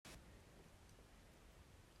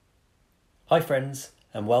Hi friends,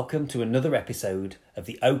 and welcome to another episode of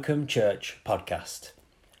the Oakham Church podcast.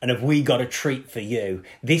 And have we got a treat for you?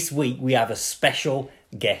 This week we have a special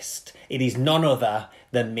guest. It is none other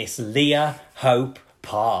than Miss Leah Hope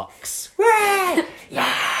Parks. So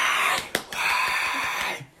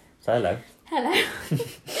hello. Hello.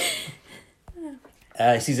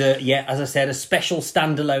 This is as I said, a special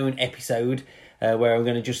standalone episode where I'm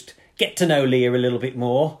going to just get to know Leah a little bit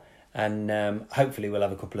more. And hopefully we'll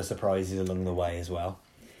have a couple of surprises along the way as well.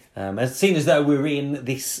 As seen as though we're in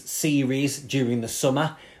this series during the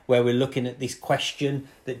summer where we're looking at this question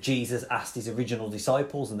that Jesus asked his original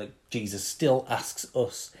disciples and that Jesus still asks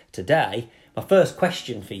us today. My first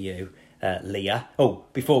question for you, Leah. Oh,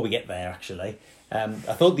 before we get there, actually, I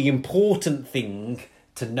thought the important thing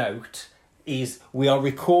to note is we are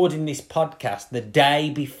recording this podcast the day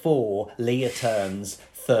before Leah turns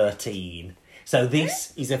 13. So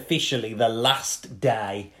this is officially the last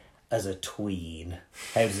day as a tween.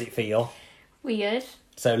 How does it feel? Weird.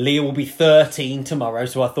 So Leah will be 13 tomorrow,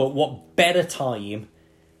 so I thought what better time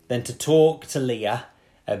than to talk to Leah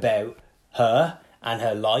about her and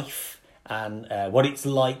her life and what it's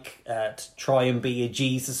like to try and be a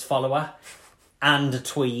Jesus follower and a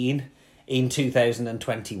tween in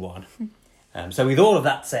 2021. So with all of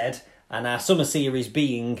that said, and our summer series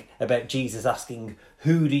being about Jesus asking,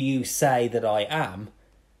 who do you say that I am?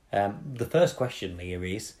 The first question, Leah,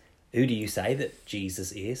 is, who do you say that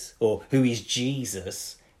Jesus is? Or who is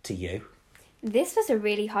Jesus to you? This was a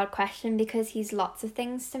really hard question because he's lots of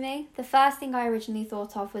things to me. The first thing I originally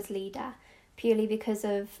thought of was leader, purely because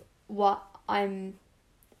of what I'm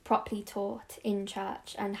properly taught in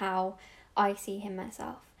church and how I see him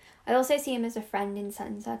myself. I also see him as a friend in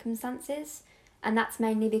certain circumstances. And that's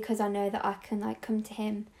mainly because I know that I can come to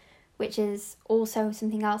him, which is also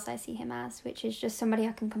something else I see him as, which is just somebody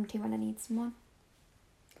I can come to when I need someone.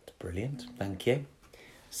 Brilliant, thank you.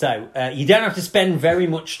 So you don't have to spend very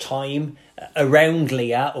much time around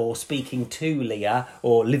Leah or speaking to Leah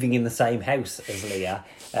or living in the same house as Leah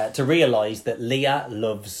to realise that Leah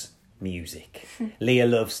loves music. Leah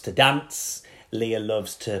loves to dance. Leah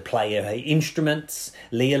loves to play her instruments.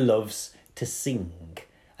 Leah loves to sing.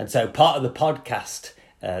 And so part of the podcast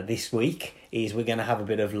this week is we're going to have a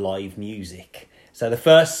bit of live music. So the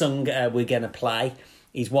first song we're going to play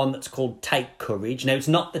is one that's called Take Courage. Now, it's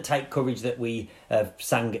not the Take Courage that we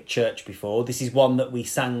sang at church before. This is one that we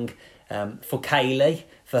sang for Kaylee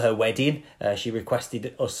for her wedding. She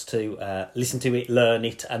requested us to listen to it, learn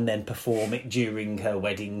it, and then perform it during her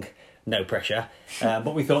wedding. No pressure.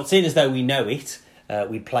 But we thought, seeing as though we know it,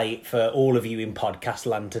 we'd play it for all of you in podcast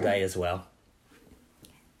land today as well.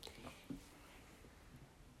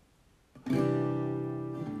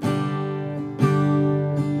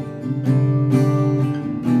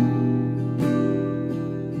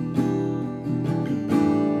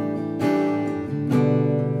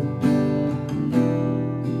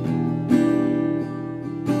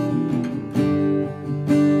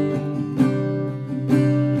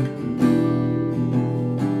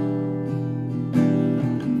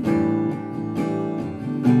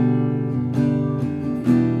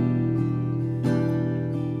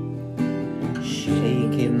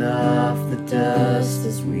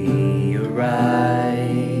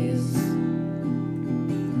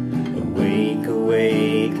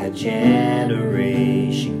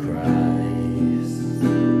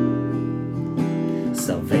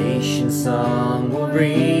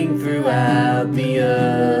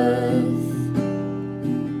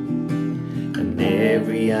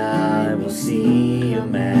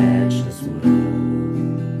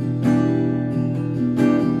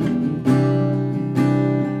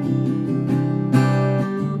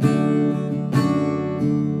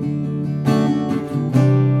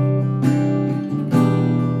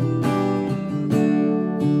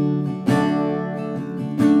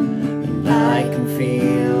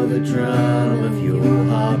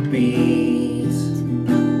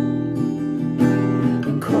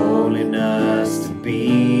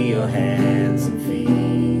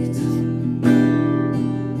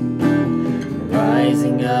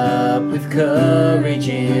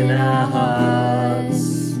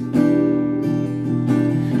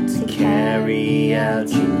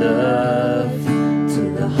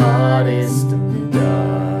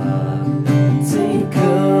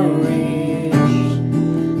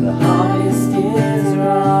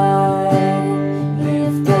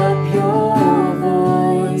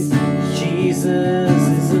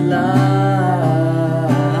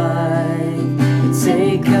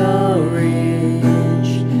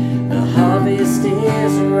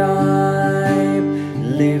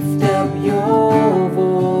 Lift up your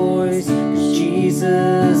voice, 'cause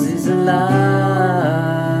Jesus is alive.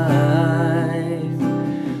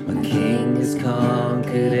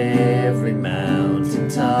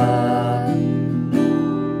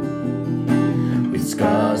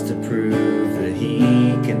 prove that he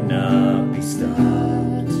cannot be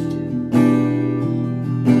stopped.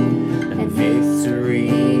 And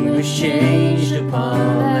victory was changed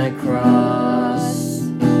upon that cross.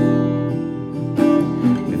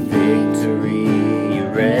 With victory you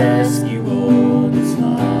rescue all that's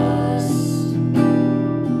lost.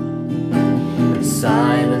 And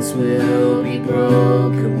silence will be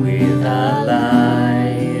broken with our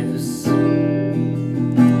lives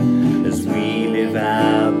as we live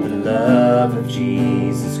out the love of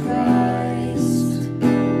Jesus Christ.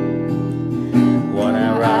 What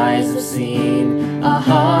our eyes have seen, our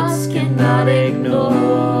hearts cannot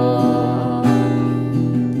ignore.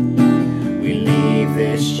 We leave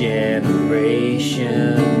this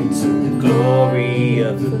generation to the glory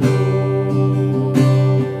of the Lord.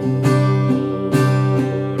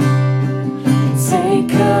 Take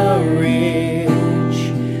courage,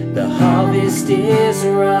 the harvest is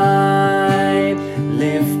ripe.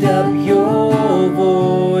 Lift up your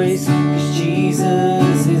voice, 'cause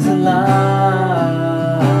Jesus is alive.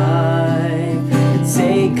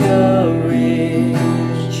 Take courage,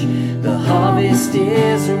 the harvest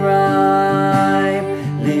is ripe.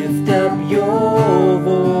 Lift up your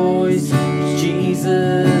voice, 'cause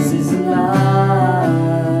Jesus is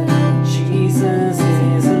alive. Jesus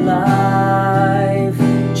is alive.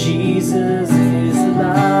 Jesus is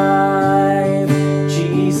alive.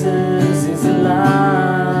 Jesus is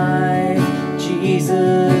alive.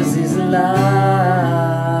 Jesus is alive.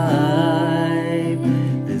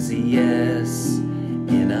 There's a yes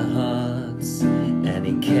in our hearts, and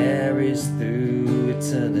he carries through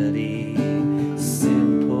eternity.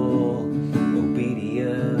 Simple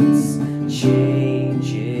obedience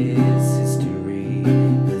changes history.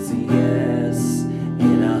 There's a yes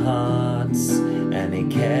in our hearts, and it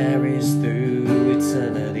carries through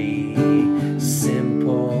eternity.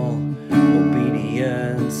 Simple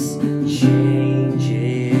obedience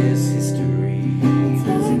changes history.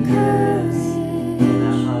 There's a yes in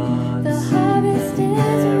our hearts, The harvest is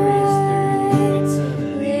carries ripe. through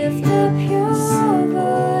eternity. Lift up your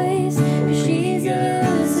voice, 'cause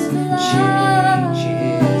Jesus is alive.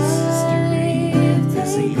 Changes history.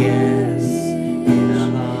 There's a yes in our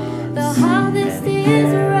hearts. The harvest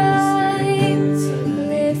is ripe.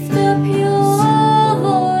 Lift up your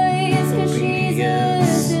voice, 'cause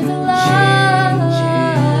Jesus is alive.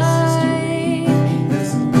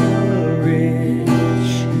 There's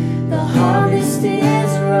courage. The harvest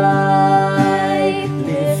is ripe.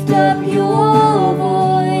 Lift up your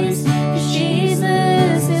voice, 'cause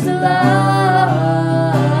Jesus is alive.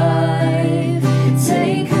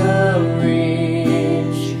 Take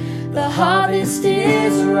courage. The harvest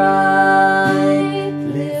is ripe.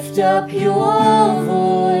 Lift up your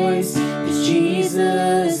voice, 'cause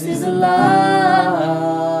Jesus is alive.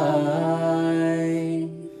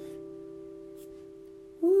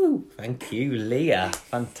 Woo, thank you, Leah.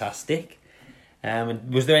 Fantastic.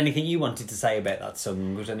 Was there anything you wanted to say about that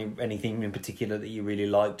song? Was there anything in particular that you really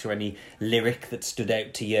liked, or any lyric that stood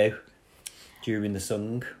out to you during the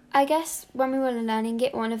song? I guess when we were learning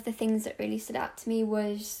it, one of the things that really stood out to me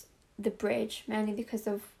was the bridge, mainly because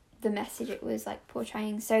of the message it was like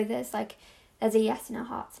portraying. So there's a yes in our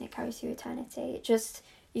hearts and it carries through eternity. It just,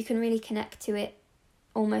 you can really connect to it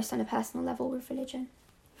almost on a personal level with religion.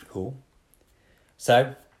 Cool.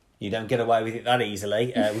 So, you don't get away with it that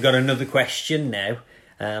easily. We've got another question now.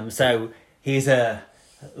 So, here's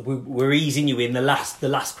we're easing you in. The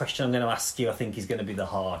last question I'm going to ask you, I think, is going to be the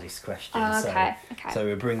hardest question. Oh, okay. So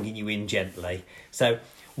we're bringing you in gently. So,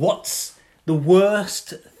 what's the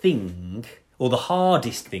worst thing, or the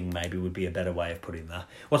hardest thing, maybe would be a better way of putting that.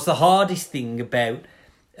 What's the hardest thing about...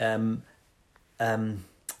 no,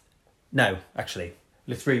 actually...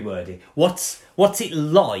 Let's reword it. What's it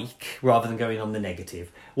like, rather than going on the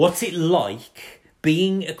negative, what's it like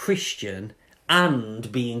being a Christian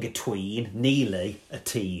and being a tween, nearly a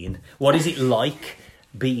teen? What is it like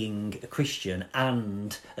being a Christian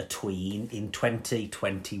and a tween in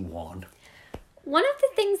 2021? One of the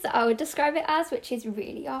things that I would describe it as, which is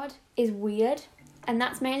really odd, is weird. And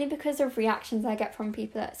that's mainly because of reactions I get from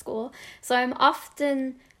people at school. So I'm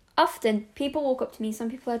often people walk up to me,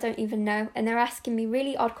 some people I don't even know, and they're asking me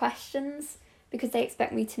really odd questions because they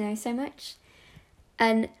expect me to know so much.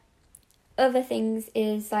 And other things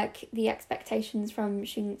is like the expectations from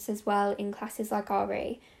students as well in classes like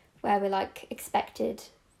RE, where we're like expected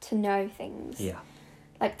to know things. Yeah.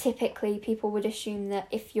 Like typically people would assume that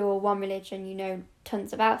if you're one religion, you know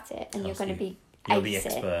tons about it and you're going to be you're the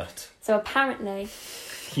expert. So apparently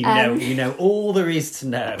you know all there is to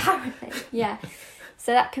know. Apparently, yeah.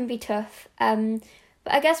 So that can be tough.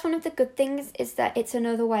 But I guess one of the good things is that it's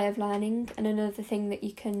another way of learning and another thing that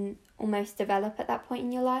you can almost develop at that point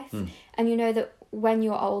in your life. And you know that when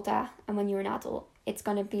you're older and when you're an adult, it's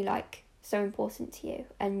going to be like so important to you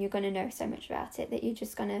and you're going to know so much about it that you're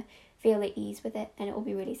just going to feel at ease with it and it will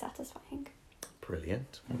be really satisfying.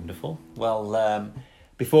 Brilliant. Wonderful. Well,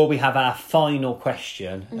 before we have our final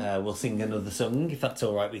question, we'll sing another song, if that's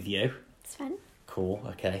all right with you. It's fun. Cool,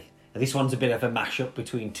 okay. This one's a bit of a mashup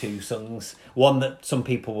between two songs. One that some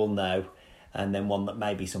people will know, and then one that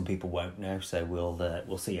maybe some people won't know. So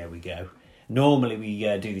we'll see how we go. Normally we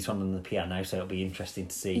do this one on the piano, so it'll be interesting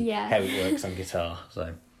to see how it works on guitar.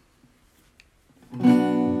 So.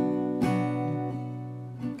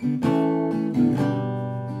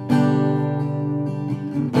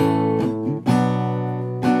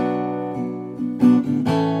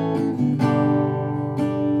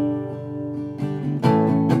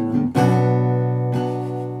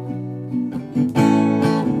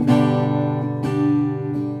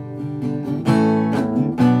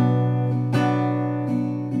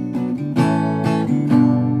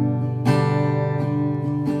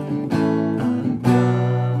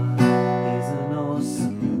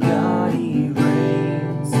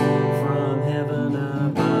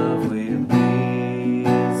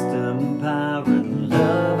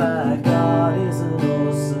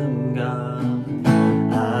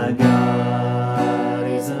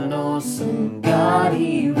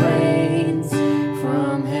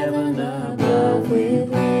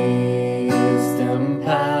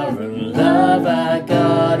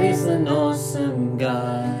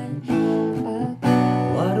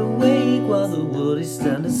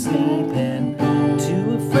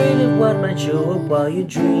 While you're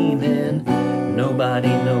dreaming,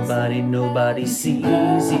 nobody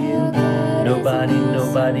sees you.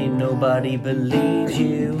 Nobody believes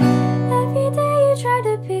you. Every day you try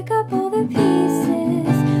to pick up all the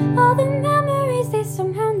pieces, all the memories, they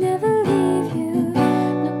somehow never leave you.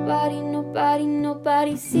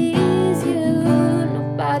 Nobody sees you.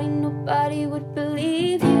 Nobody would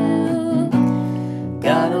believe you.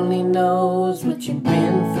 God only knows what you've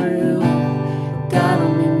been through. God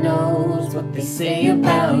only knows what they say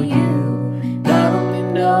about you. God only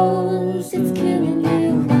knows it's killing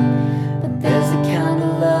you. But there's a kind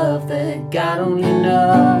of love that God only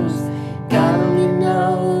knows. God only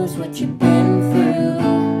knows what you've been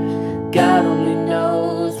through. God only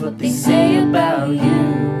knows what they say about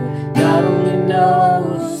you. God only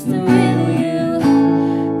knows the real you.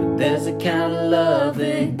 But there's a kind of love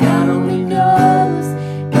that God only knows.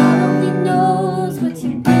 God only knows what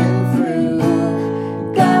you've been through.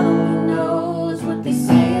 God only knows what they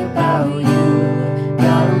say about you.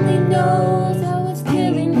 God only knows how it's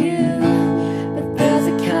killing you. But there's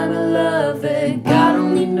a kind of love that God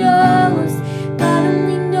only knows. God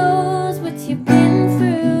only knows what you've been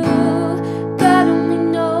through. God only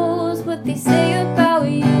knows what they say about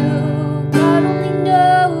you. God only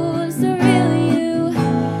knows the real you.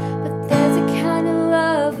 But there's a kind of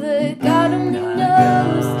love that God only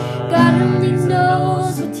knows. God only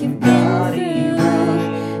knows what you've been through.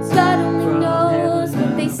 God only knows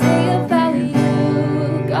what they say about you.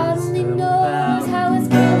 God only knows how it's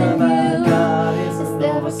killing you. Is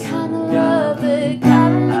there a kind of love that God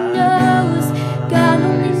only knows? God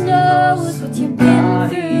only knows what you've been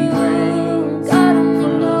through. God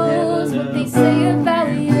only knows what they say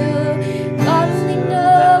about you. God only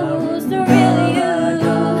knows the real you.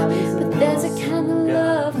 But there's a kind of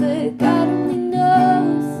love that God only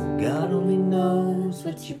knows. God only knows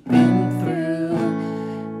what you've been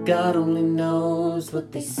through. God only knows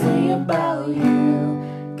what they say about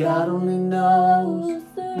you. God only knows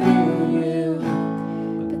the real you.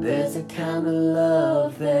 But there's a kind of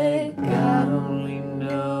love that God only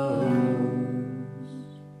knows.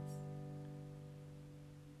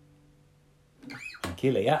 Thank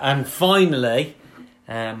you, Leah. And finally,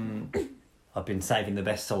 I've been saving the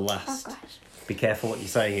best till last. Oh gosh. Be careful what you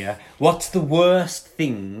say here. What's the worst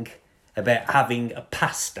thing about having a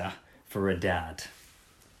pasta for a dad?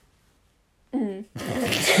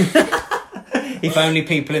 If only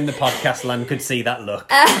people in the podcast land could see that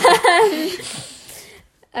look.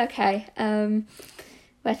 Okay,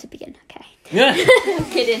 where to begin? Okay. Yeah.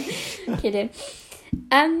 Kidding.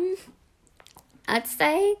 I'd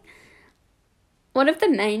say one of the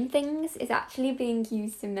main things is actually being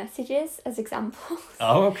used in messages as examples.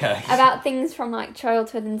 Oh, okay. About things from like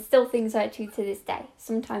childhood and still things I do to this day.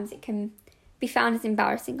 Sometimes it can be found as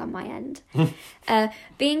embarrassing on my end.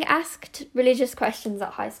 Being asked religious questions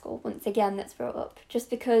at high school, once again, that's brought up. Just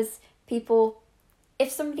because people,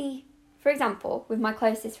 if somebody, for example, with my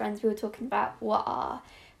closest friends, we were talking about what our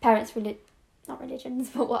parents' not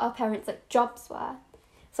religions, but what our parents' like jobs were.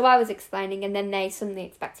 So I was explaining, and then they suddenly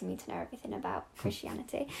expected me to know everything about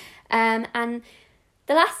Christianity. And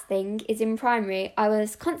the last thing is, in primary, I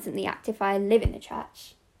was constantly asked if I live in the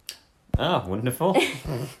church. Ah, wonderful.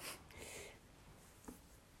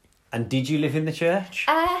 And did you live in the church?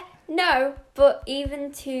 No, but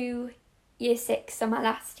even to year 6, so my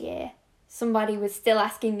last year, somebody was still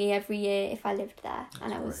asking me every year if I lived there,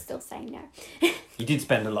 and I was still saying no. You did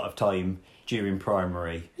spend a lot of time during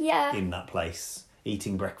primary Yeah. in that place,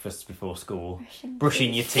 eating breakfast before school, Brushing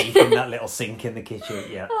brushing your teeth in that little sink in the kitchen.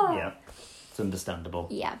 Yeah, yeah. It's understandable.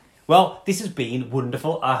 Yeah. Well, this has been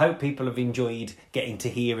wonderful. I hope people have enjoyed getting to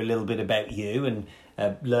hear a little bit about you and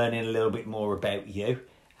learning a little bit more about you.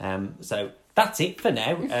 So that's it for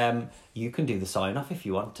now. You can do the sign off if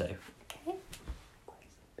you want to. Okay.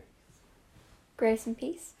 Grace and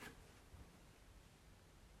peace.